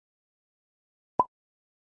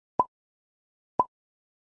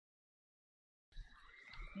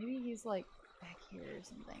Maybe he's like back here or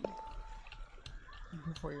something.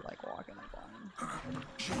 Before you're like walking up on him.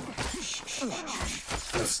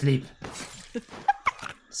 Sleep.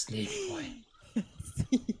 Sleep, boy.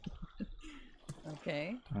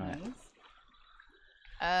 Okay. Right. Nice.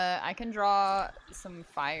 I can draw some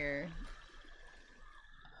fire.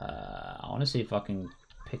 I want to see if I can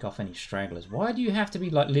pick off any stragglers. Why do you have to be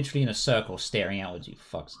like literally in a circle staring outwards, you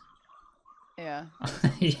fucks? Yeah.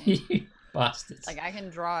 You bastards. Like I can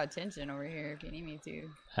draw attention over here if you need me to.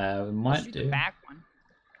 We might shoot do. the back one.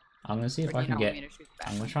 I'm gonna see if I can get.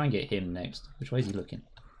 I'm gonna try and get him next. Which way is he looking?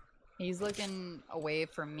 He's looking away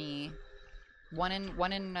from me. One in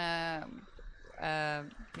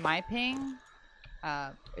my ping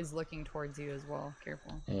is looking towards you as well.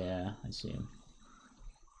 Careful. Yeah, I see him.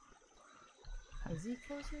 Is he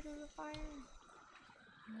closer to the fire?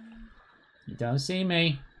 You don't see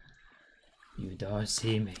me. You don't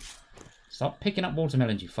see me. Stop picking up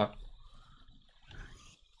watermelons, you fuck.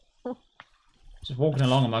 Just walking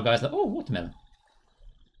along and my guy's like, oh, watermelon.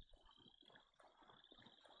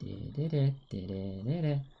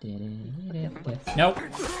 Nope.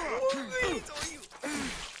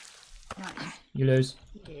 You lose.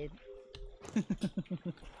 He did.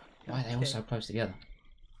 Why are they all so close together?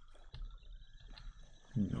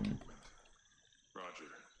 Roger.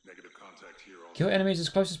 Negative contact here. Kill enemies as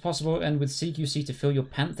close as possible and with CQC to fill your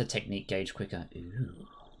Panther technique gauge quicker. Ooh.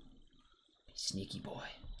 Sneaky boy.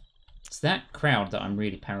 It's that crowd that I'm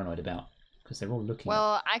really paranoid about. Because they're all looking.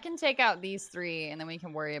 Well, I can take out these three and then we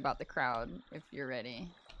can worry about the crowd if you're ready.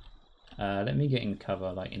 Let me get in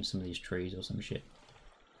cover, like in some of these trees or some shit.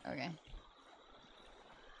 Okay.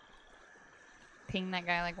 Ping that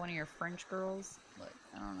guy like one of your French girls. Look,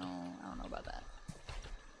 I don't know about that.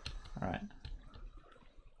 Alright.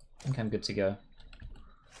 I think I'm good to go.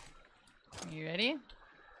 You ready?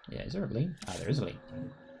 Yeah, is there a lead? Ah, there is a lead.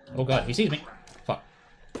 Oh god, he sees me. Fuck.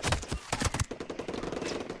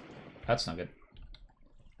 That's not good.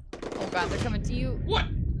 Oh god, they're coming to you. What?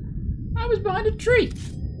 I was behind a tree.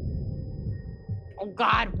 Oh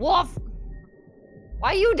god, wolf!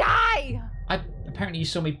 Why you die? Apparently you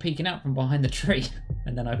saw me peeking out from behind the tree,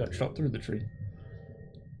 and then I got shot through the tree.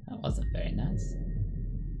 That wasn't very nice.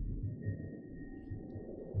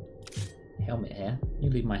 Helmet hair. You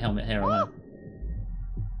leave my helmet hair alone.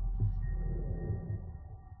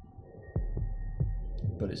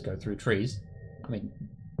 Bullets go through trees. I mean,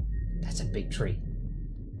 that's a big tree.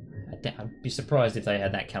 I'd be surprised if they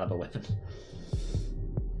had that caliber weapon.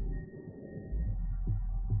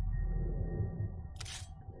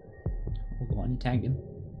 Oh, go on, you tagged him.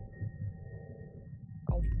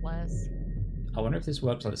 Oh, bless. I wonder if this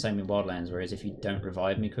works like the same in Wildlands, whereas if you don't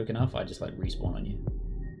revive me quick enough, I just like respawn on you.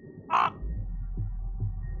 Ah!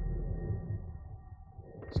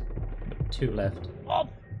 2 left. Oh!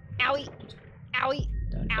 Owie! Owie!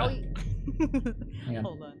 Don't Owie! Hang on.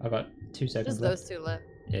 Hold on. I got 2 seconds Just left. those 2 left.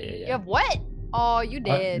 Yeah. You have what? Oh, you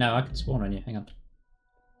did. No, I can spawn on you. Hang on.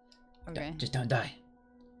 Okay. Just don't die.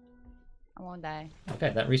 I won't die.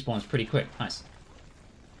 Okay, that respawns pretty quick. Nice.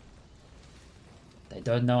 They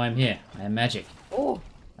don't know I'm here. I am magic. Oh!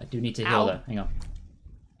 I do need to heal though. Hang on.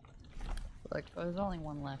 Look, there's only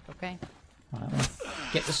 1 left, okay? Alright, well,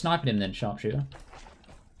 get the sniping him then, sharpshooter.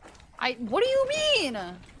 What do you mean?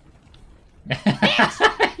 I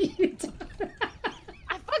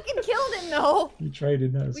fucking killed him though! You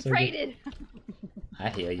traded, that was We so traded! good. I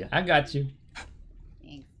hear you. I got you.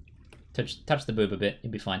 Thanks. Touch the boob a bit,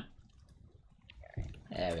 you'll be fine.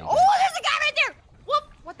 There we go. Oh, there's a guy right there! Whoop!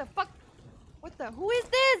 What the fuck? What the? Who is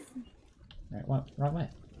this? Right way.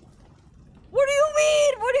 What do you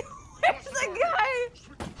mean? Where's the guy?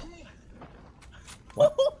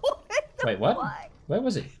 What? What the Wait, what? fuck? Where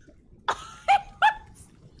was he? He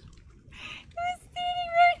was standing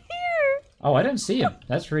right here. Oh, I don't see him.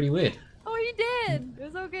 That's really weird. Oh, he did. It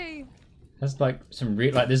was okay. That's like some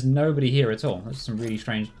like there's nobody here at all. That's some really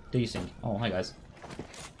strange desync. Oh, hi guys.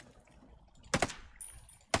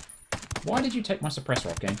 Why did you take my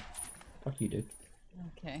suppressor off, game? Fuck you, dude.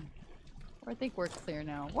 Okay. I think we're clear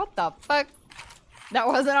now. What the fuck? That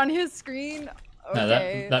wasn't on his screen?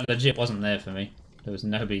 Okay. No, that legit wasn't there for me. There was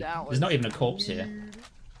nobody. That There's not was even a corpse here. weird.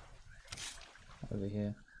 Over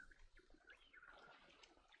here.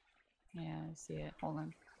 Yeah, I see it. Hold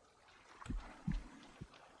on.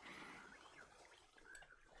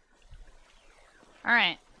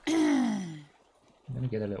 Alright. I'm gonna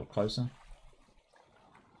get a little closer.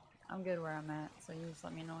 I'm good where I'm at, so you just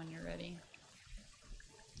let me know when you're ready.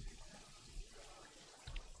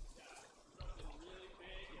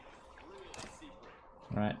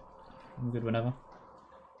 Right. I'm good whenever.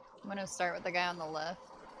 I'm gonna start with the guy on the left.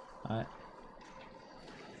 Alright.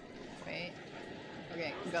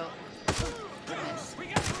 Okay, go. We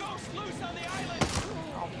got ghosts loose on the island.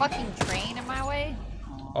 Oh, fucking train in my way.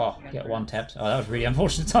 Oh, get one tapped. Oh, that was really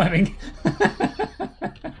unfortunate timing.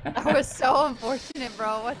 That was so unfortunate,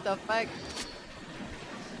 bro. What the fuck?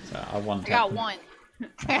 So I one I tapped. got one.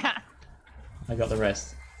 I got the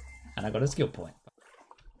rest. And I got a skill point.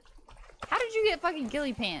 How did you get fucking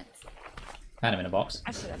ghillie pants? Found him in a box.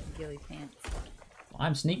 I should have ghillie pants.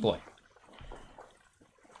 I'm Sneak Boy.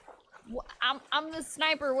 I'm the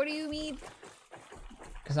sniper. What do you mean?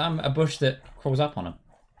 Because I'm a bush that crawls up on him.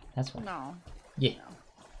 That's why. No. Yeah.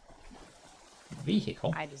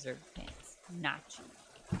 Vehicle? I deserve pants. Not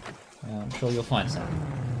you. Well, I'm sure you'll find some.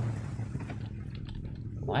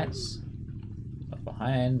 Lights. Left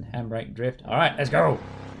behind. Handbrake drift. Alright, let's go!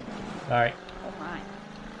 Sorry. Oh my.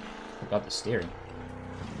 Forgot the steering.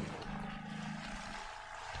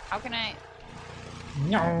 How can I?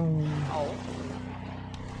 No. Oh.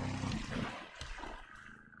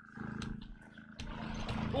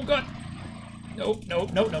 Oh god! Nope,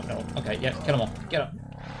 nope, nope, nope, nope. Okay, yeah, kill them all. Get up.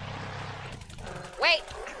 Wait!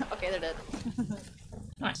 Okay, they're dead.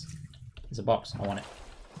 Nice. There's a box. I want it.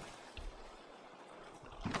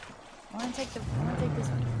 I wanna take this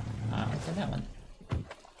one. I'll take that one.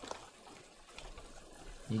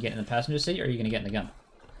 You get in the passenger seat or are you gonna get in the gun?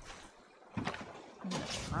 In the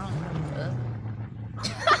trunk.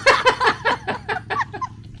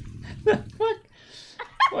 The fuck?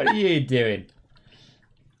 What are you doing?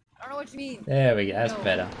 I don't know what you mean. There we go, that's No.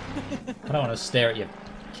 better. I don't want to stare at your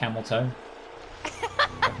camel toe.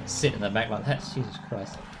 Sit in the back like that, Jesus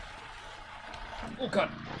Christ. Oh god.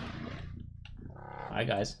 Hi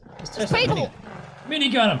guys. Let's test that Fatal!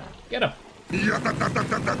 minigun him! Get him!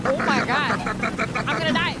 Oh my god. I'm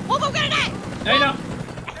gonna die. Wolf, I'm gonna die! No, you're not!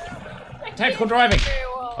 Tactical driving!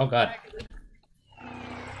 Oh god.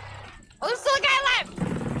 Oh, there's still a guy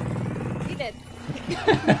alive! He did.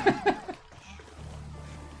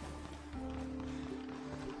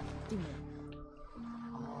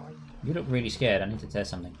 You look really scared. I need to test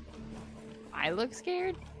something. I look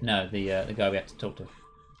scared? No, the guy we have to talk to.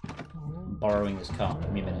 I'm borrowing his car.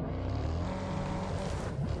 Give me a minute.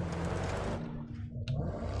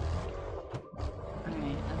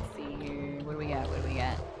 Alright, let's see here. What do we got? What do we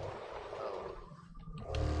got? Oh.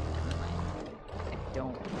 Never mind. I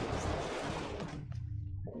don't.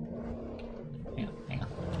 Hang on, hang on.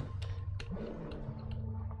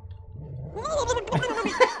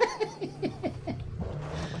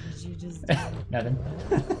 What did you just do? Nothing.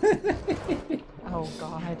 Oh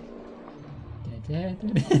god.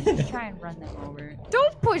 Just try and run them over.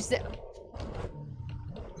 Don't push them!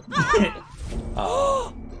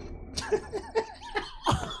 Oh.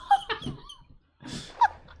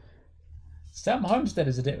 Some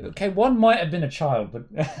homesteaders are different. Okay, one might have been a child, but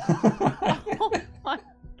Oh my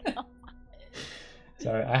god.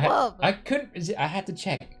 sorry, I had Love. I couldn't. I had to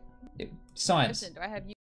check. Science. Listen, do I have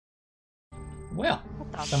you? Well,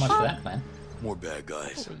 What the so much for fuck? that plan. More bad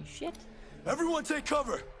guys. Holy shit. Everyone take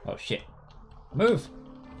cover. Oh shit! Move.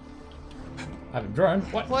 I have a drone.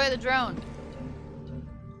 What? Deploy the drone.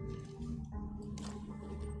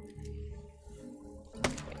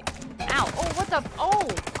 Ow! Oh, what the? Oh!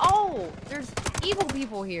 There's evil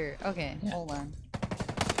people here. Okay, Yeah. hold on.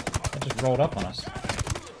 That just rolled up on us.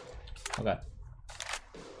 Oh god.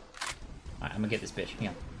 Alright, I'm gonna get this bitch. Hang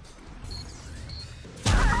on.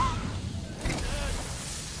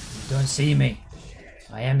 You don't see me.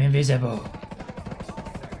 I am invisible.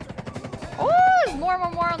 Oh, there's more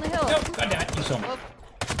on the hill. Nope, god damn it, you saw me. Oh,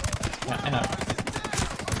 Yeah, I know.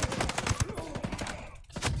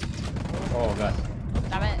 Oh god.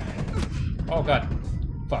 damn it. Oh god.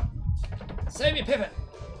 Fuck. Save me, pivot!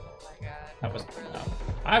 Oh my god. That was... no.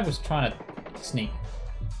 I was trying to sneak.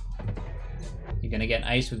 You're gonna get an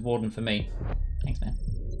ace with Warden for me. Thanks, man.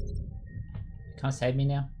 Can't save me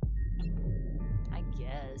now? I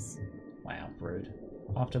guess. Wow, rude.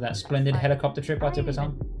 After that splendid Fine. helicopter trip I took us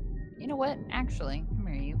on. You know what? Actually, come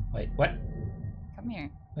here, you. Wait, what? Come here.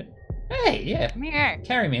 What? Hey, yeah. Come here.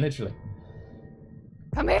 Carry me, literally.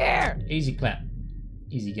 Come here. Easy clap.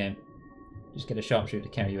 Easy game. Just get a sharpshooter to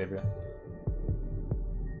carry you everywhere.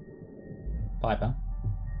 Piper.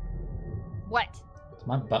 What? Does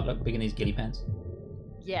my butt look big in these gilly pants?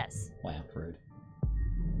 Yes. Wow, rude.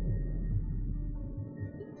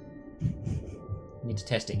 Need to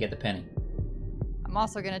test it, get the penny. I'm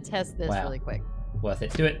also gonna test this Wow. really quick. Worth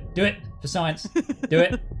it. Do it. Do it for science. Do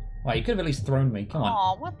it. Wow, you could have at least thrown me. Come on.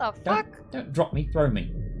 Aw, what the fuck? Don't drop me. Throw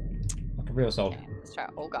me. Like a real soldier. Okay, let's try.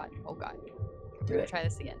 Oh god. Oh god. Do We're gonna it. try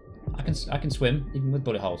this again. I can swim even with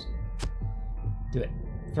bullet holes. Do it.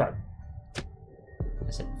 Throw.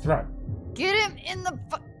 I said throw. Get him in the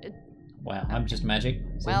fu- Wow, I'm just magic.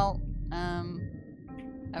 See? Well,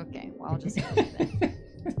 okay. Well, I'll just go then.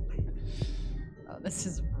 Oh, this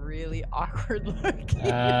is really awkward looking.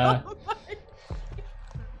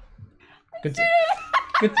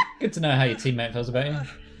 Good to know how your teammate feels about you.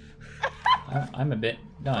 I'm a bit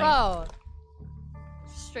dying. Bro,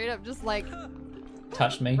 straight up just like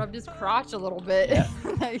Touched me. rubbed his crotch a little bit. Yeah.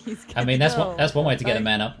 He's I mean, that's one way to get a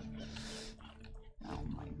man up. Oh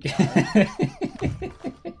my god.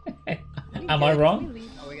 Am I wrong?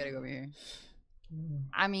 Oh, we gotta go over here.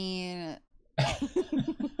 I mean,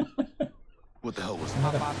 What the hell was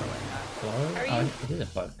pop that? off or whatnot. Boat? Are Oh, you? it is a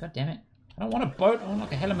boat. God damn it. I don't want a boat. I want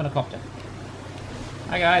like a helicopter.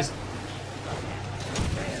 Hi guys.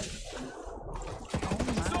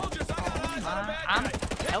 Soldiers, I got eyes on a bad I'm guy.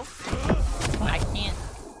 nope. I can't.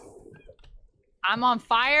 I'm on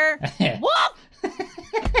fire. Whoop!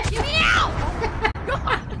 Get me out!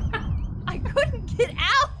 God, I couldn't get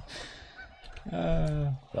out.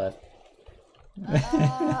 But.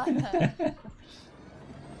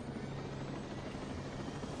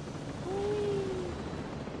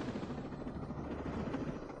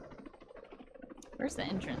 Where's the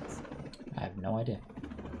entrance? I have no idea.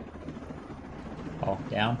 Oh,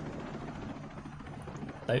 down.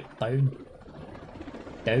 Down.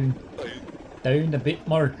 Down. Down a bit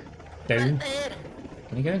more. Down.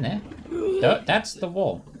 Can you go in there? That's the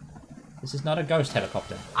wall. This is not a ghost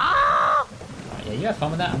helicopter. Ah! Right, yeah, you have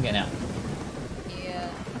fun with that. I'm getting out.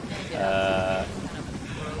 Yeah.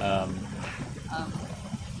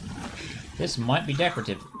 This might be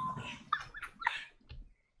decorative.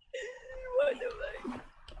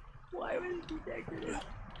 Why would it be decorative?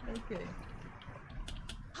 Okay.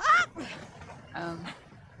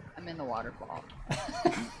 I'm in the waterfall.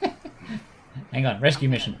 Hang on, rescue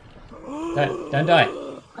mission. Don't die.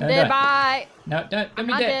 Don't Dead. die. Bye. No, don't be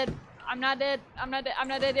not dead. dead. I'm not dead. I'm not dead. I'm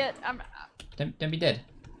not dead yet. Don't be dead.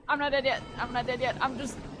 I'm not dead yet. I'm not dead yet. I'm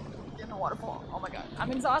just in the waterfall. Oh my god.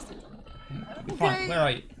 I'm exhausted. You're fine. Where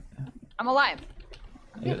are you? I'm alive.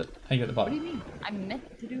 Are you at the What do bottom? you mean? I'm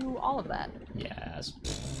meant to do all of that. Yes.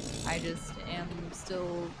 I just am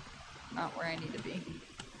still not where I need to be.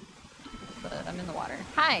 But I'm in the water.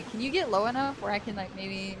 Hi, can you get low enough where I can like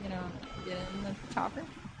maybe, you know, get in the chopper?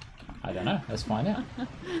 I don't know. Let's find out.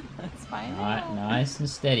 That's fine. Alright, nice and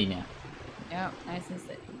steady now. Yep, nice and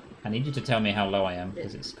steady. I need you to tell me how low I am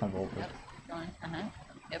because it's kind of awkward. Yep, going.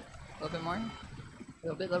 Yep, a little bit more. A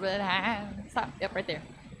little bit. Stop. Yep, right there.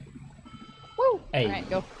 Woo! Hey. Alright,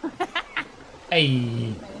 go.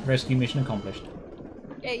 Hey, rescue mission accomplished.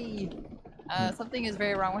 Yay! Something is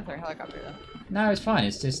very wrong with our helicopter though. No, it's fine.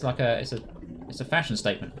 It's just like it's a fashion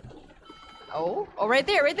statement. Oh, right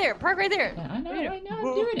there. Park right there. Yeah, I know.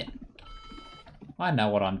 I'm doing it. I know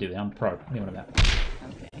what I'm doing. I'm pro. What are you on about?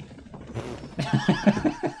 Okay.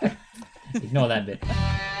 Ignore that bit.